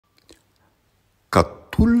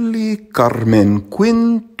Catulli carmen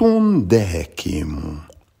quintum decimum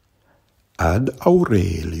ad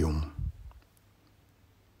Aurelium.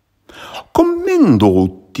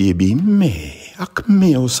 Commendo tibi me ac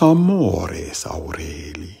meos amores,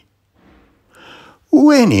 Aureli.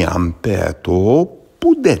 Veniam peto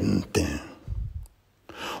pudentem.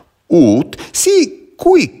 Ut si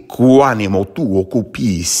quicquam animo tuo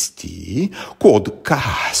cupisti, quod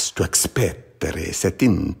castum expeteres et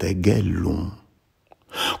integellum.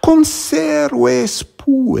 Conserves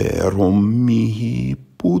puerum mihi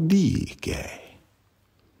pudice.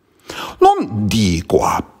 Non dico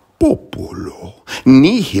a populo,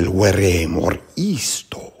 nihil veremur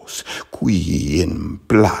istos, qui in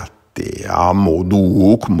platea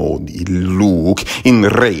modo quod illuc in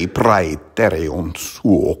re praetereunt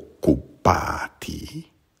occupati.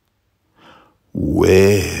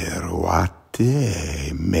 Vero a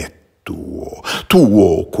te mettuo,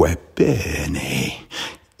 tuoque pene,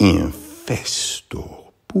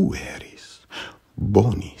 infesto pueris,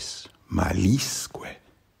 bonis malisque.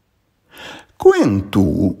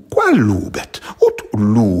 Quentu, qual lubet, ut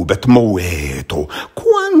lubet moeto,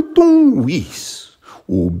 quantum vis,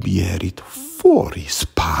 ubierit foris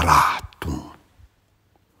paratum.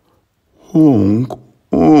 Hunc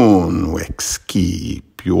unu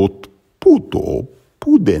excipiut puto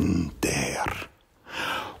pudenter.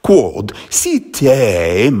 Quod si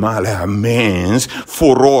te malamens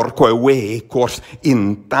furorque vecors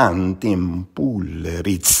in tantim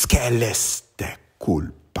pullerit sceleste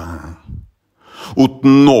culpa, ut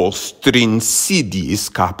nostri insidiis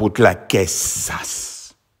caput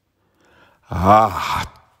lacessas.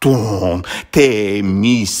 Tum te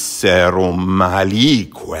miserum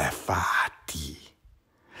malique fati,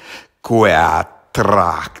 quae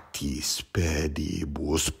attractis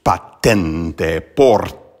pedibus patente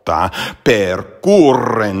porta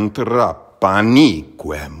percurrent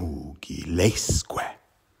rapanique mugilesque.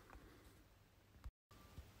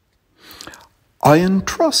 I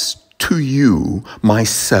entrust to you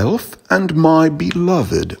myself and my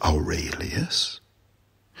beloved Aurelius.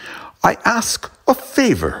 I ask a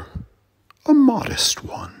favor, a modest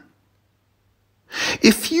one.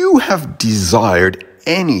 If you have desired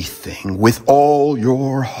anything with all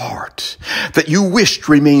your heart, that you wished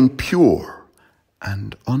remain pure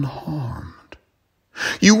and unharmed,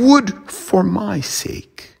 you would, for my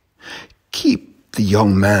sake, keep the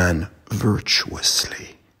young man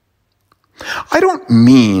virtuously. I don't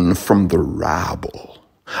mean from the rabble.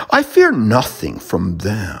 I fear nothing from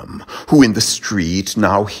them who in the street,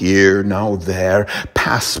 now here, now there,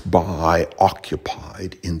 pass by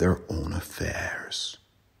occupied in their own affairs.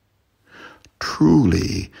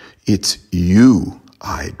 Truly, it's you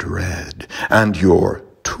I dread, and your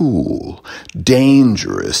tool,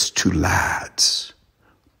 dangerous to lads,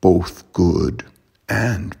 both good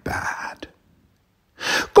and bad.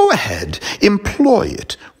 Go ahead, employ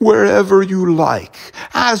it wherever you like,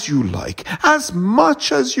 as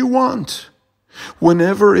much as you want,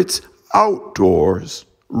 whenever it's outdoors,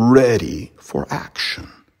 ready for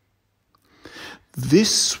action.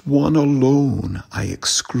 This one alone I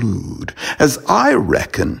exclude, as I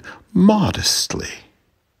reckon modestly.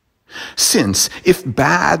 Since if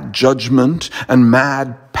bad judgment and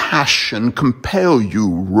mad passion compel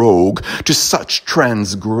you, rogue, to such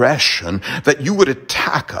transgression that you would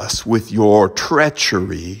attack us with your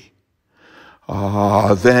treachery,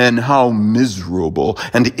 then how miserable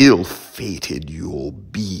and ill-fated you'll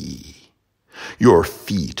be. Your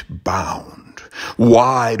feet bound,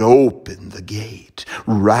 wide open the gate,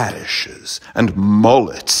 radishes and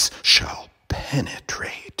mullets shall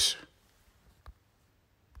penetrate.